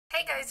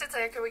Hey guys, it's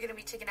Erika. We're going to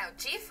be checking out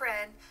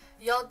GFRIEND,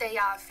 Your Day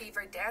Off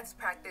Fever Dance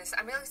Practice.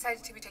 I'm really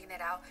excited to be checking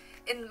it out.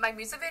 In my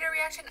music video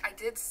reaction, I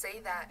did say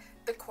that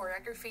the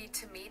choreography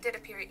to me did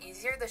appear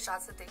easier, the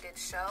shots that they did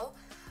show.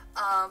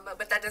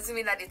 But that doesn't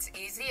mean that it's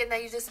easy and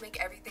that you just make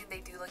everything they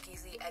do look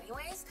easy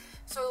anyways.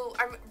 So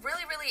I'm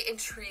really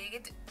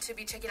intrigued to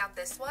be checking out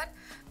this one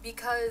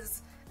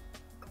because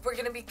we're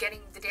going to be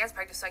getting the dance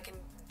practice so I can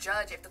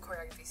judge if the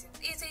choreography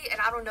seems easy. And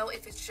I don't know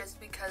if it's just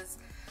because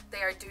they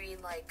are doing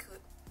like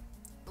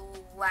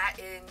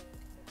Latin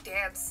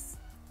dance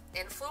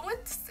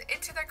influence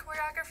into their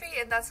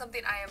choreography, and that's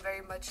something I am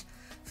very much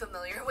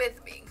familiar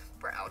with, being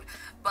brown.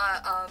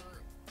 But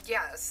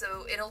yeah,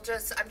 so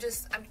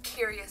I'm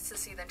curious to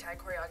see the entire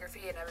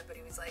choreography, and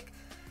everybody was like,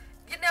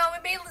 you know,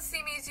 it may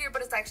seem easier,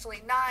 but it's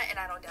actually not, and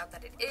I don't doubt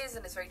that it is,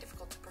 and it's very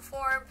difficult to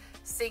perform,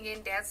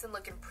 singing, dancing,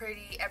 looking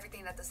pretty,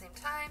 everything at the same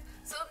time.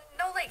 So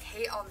no like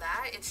hate on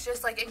that. It's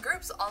just like, in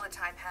groups all the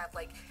time have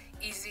like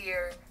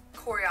easier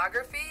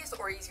choreographies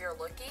or easier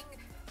looking.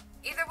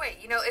 Either way,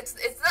 you know, it's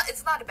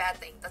not a bad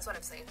thing. That's what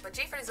I'm saying. But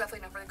GFRIEND is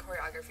definitely known for the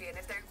choreography, and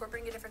if they're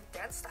incorporating a different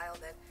dance style,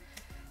 then,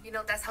 you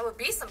know, that's how it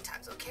be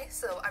sometimes, okay?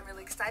 So I'm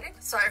really excited.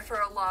 Sorry for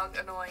a long,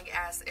 annoying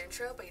ass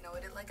intro, but you know, I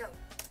didn't let go.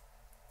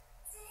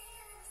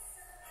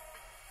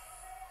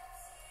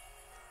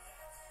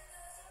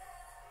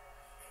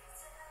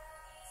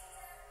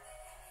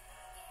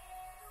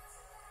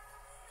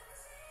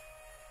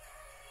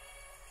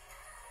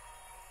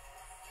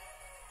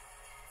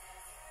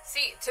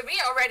 See, to me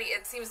already,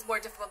 it seems more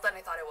difficult than I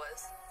thought it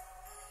was.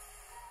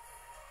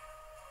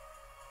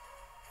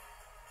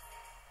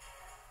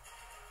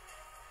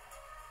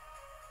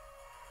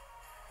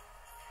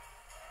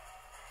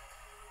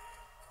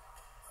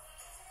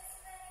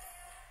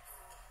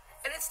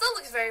 And it still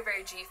looks very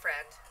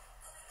GFRIEND,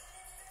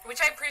 which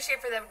I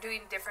appreciate for them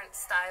doing different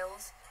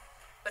styles,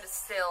 but it's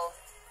still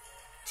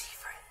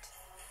GFRIEND.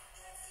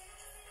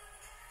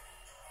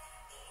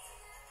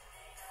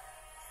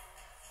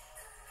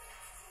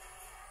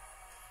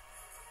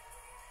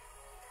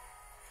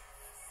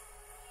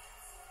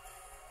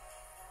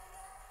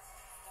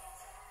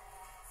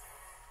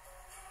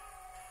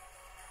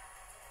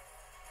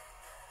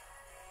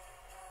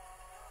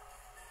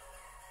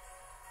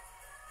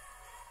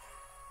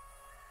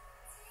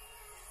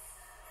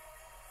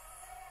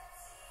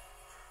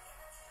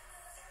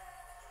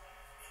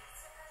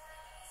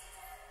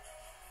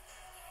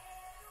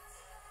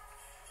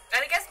 And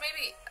I guess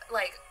maybe,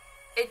 like,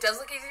 it does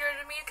look easier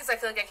to me because I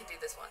feel like I can do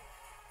this one.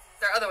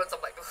 There are other ones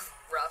I'm like,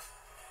 rough.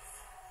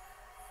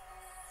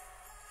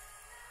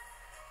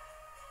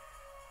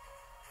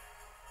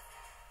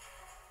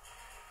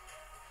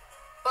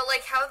 But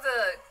like how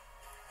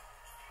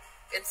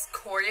it's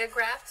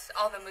choreographed,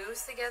 all the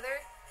moves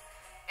together,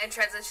 and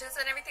transitions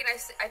and everything,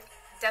 I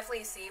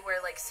definitely see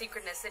where like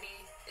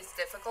synchronicity is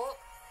difficult.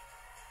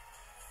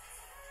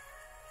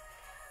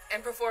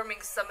 And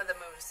performing some of the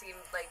moves seem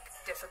like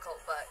difficult,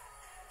 but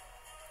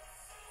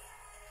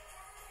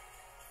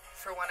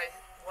for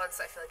once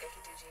I feel like I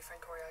could do GFRIEND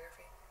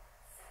choreography.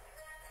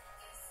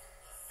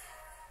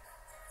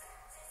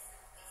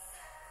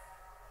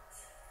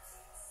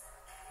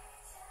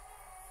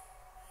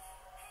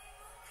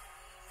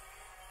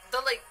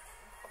 The like,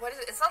 what is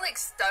it? It's not like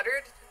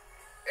stuttered.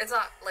 It's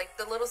not like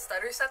the little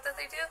stutter stuff that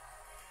they do.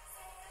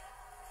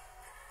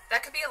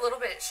 That could be a little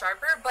bit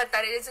sharper, but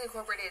that is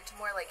incorporated into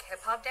more like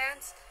hip-hop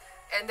dance.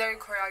 And their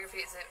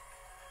choreography isn't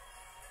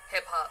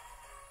hip-hop.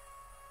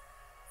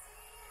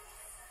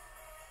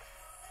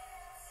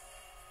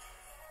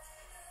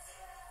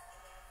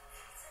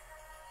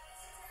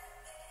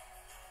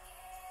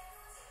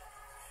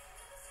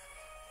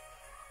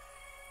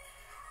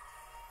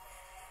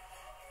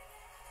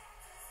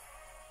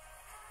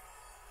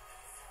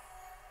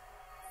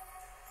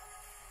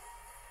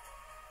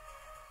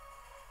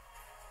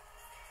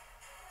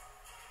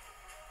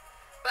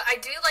 But I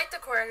do like the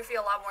choreography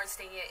a lot more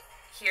seeing it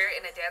here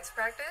in a dance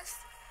practice.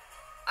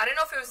 I don't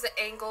know if it was the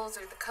angles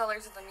or the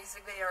colors of the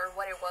music video or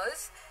what it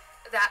was,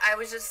 that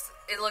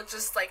it looked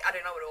just like, I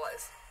don't know what it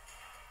was.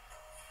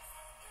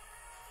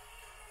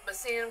 But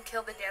seeing him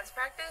kill the dance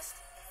practice,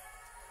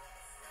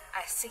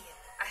 I see it.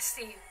 I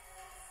see you.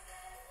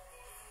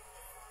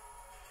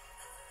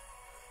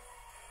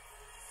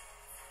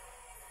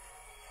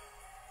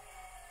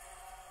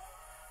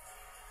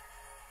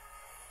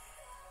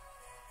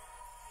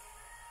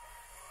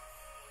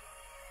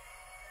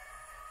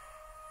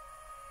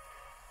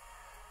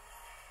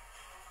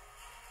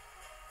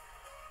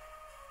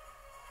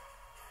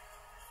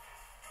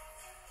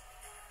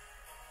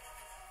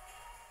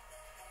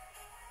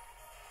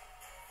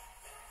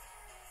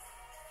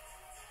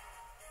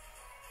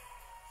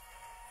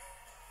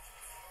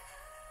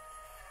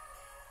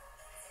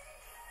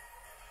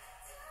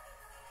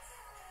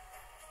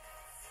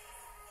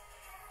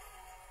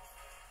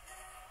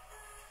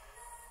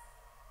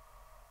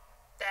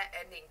 That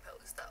ending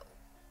pose though,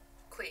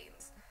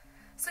 queens.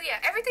 So yeah,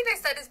 everything I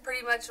said is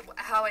pretty much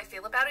how I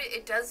feel about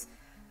it.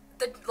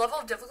 the level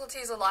of difficulty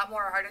is a lot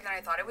more harder than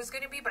I thought it was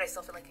going to be, but I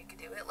still feel like I could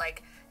do it.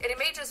 Like, and it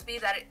may just be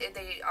that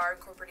they are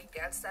incorporating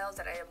dance styles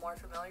that I am more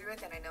familiar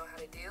with and I know how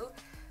to do.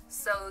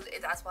 So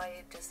that's why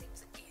it just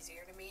seems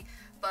easier to me.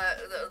 But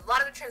a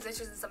lot of the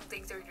transitions and some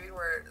things they were doing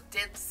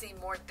did seem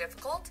more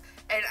difficult.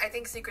 And I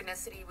think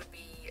synchronicity would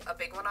be a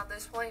big one on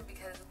this point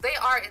because they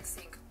are in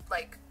sync,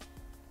 like,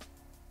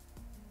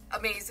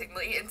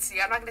 amazingly in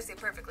sync. I'm not going to say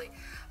perfectly,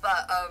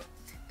 but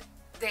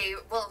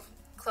well,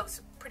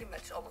 close, pretty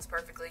much almost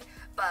perfectly.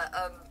 But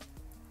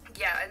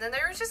yeah, and then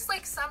there was just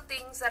like some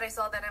things that I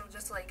saw that I'm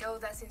just like, oh,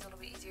 that seems a little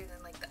bit easier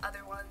than like the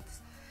other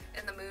ones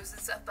and the moves and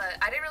stuff, but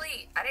I didn't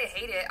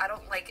hate it. I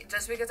don't like,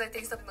 just because I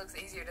think something looks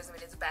easier doesn't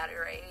mean it's bad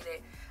or I hate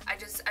it. I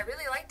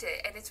really liked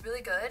it, and it's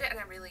really good, and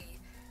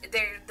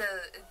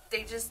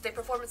they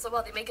perform it so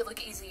well, they make it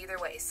look easy either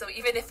way. So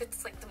even if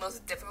it's like the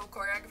most difficult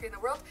choreography in the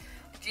world,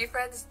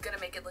 GFRIEND's gonna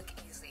make it look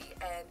easy,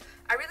 and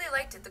I really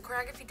liked it. The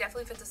choreography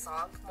definitely fit the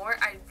song more.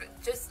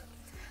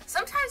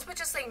 Sometimes with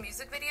just like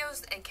music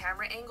videos and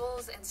camera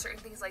angles and certain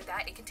things like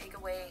that, it can take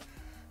away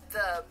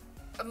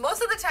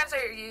most of the times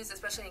I use,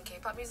 especially in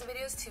K-pop music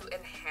videos, to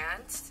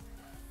enhance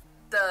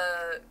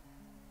the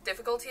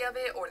difficulty of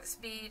it, or the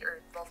speed,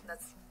 or, well,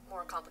 that's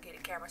more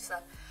complicated camera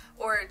stuff,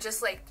 or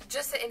just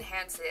to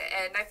enhance it,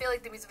 and I feel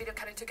like the music video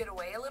kind of took it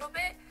away a little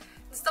bit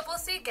and stuff. We'll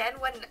see again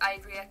when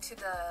I react to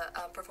the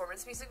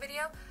performance music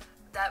video,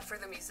 that I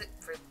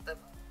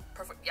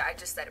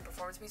just said a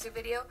performance music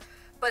video,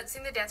 but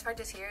seeing the dance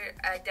practice here,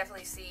 I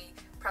definitely see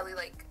probably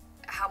like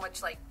how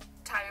much like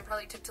time it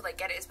probably took to like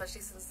get it,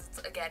 especially since it's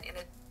again in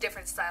a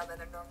different style than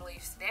they're normally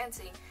used to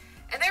dancing.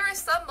 And there were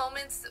some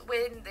moments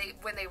when they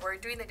were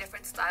doing the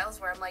different styles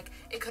where I'm like,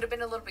 it could have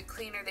been a little bit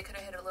cleaner, they could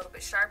have hit it a little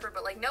bit sharper,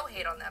 but like no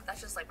hate on them.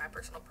 That's just like my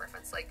personal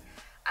preference. Like,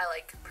 I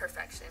like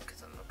perfection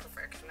because I'm a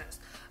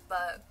perfectionist.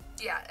 But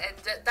yeah, and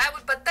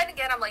but then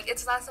again, I'm like,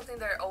 it's not something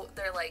they're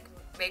like,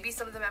 maybe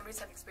some of the members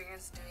have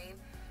experienced doing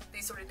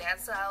these sort of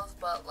dance styles,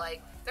 but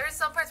like there are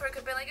some parts where it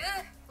could have been like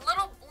a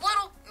little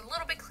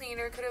bit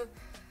cleaner, could have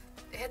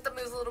hit the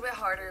moves a little bit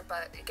harder.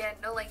 But again,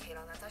 no like hate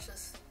on that. That's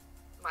just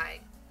my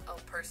own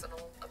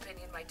personal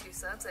opinion, my 2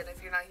 cents, and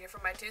if you're not here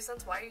for my 2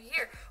 cents, why are you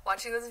here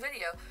watching this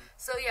video?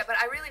 So yeah, but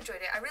I really enjoyed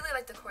it. I really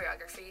like the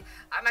choreography.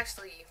 I'm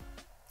actually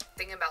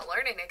thinking about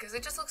learning it because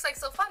it just looks like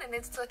so fun, and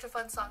it's such a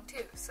fun song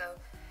too. So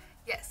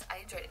yes, I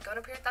enjoyed it. Go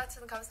and put your thoughts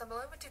in the comments down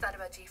below what you thought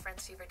about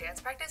GFRIEND's favorite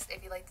dance practice.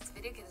 If you liked this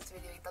video, give this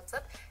video a thumbs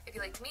up. If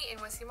you liked me and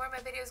want to see more of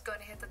my videos, go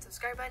and hit that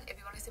subscribe button. If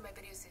you want to see my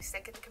videos the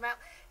second to come out,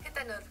 hit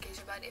that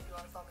notification button. If you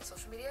want to follow my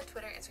social media,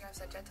 Twitter, Instagram,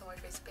 Snapchat, Tumblr,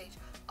 Facebook page,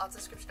 all the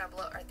description down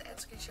below or at the end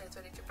screen. Share it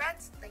with your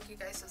friends. Thank you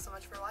guys so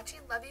much for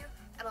watching. Love you,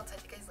 and I'll talk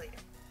to you guys later.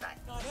 Bye.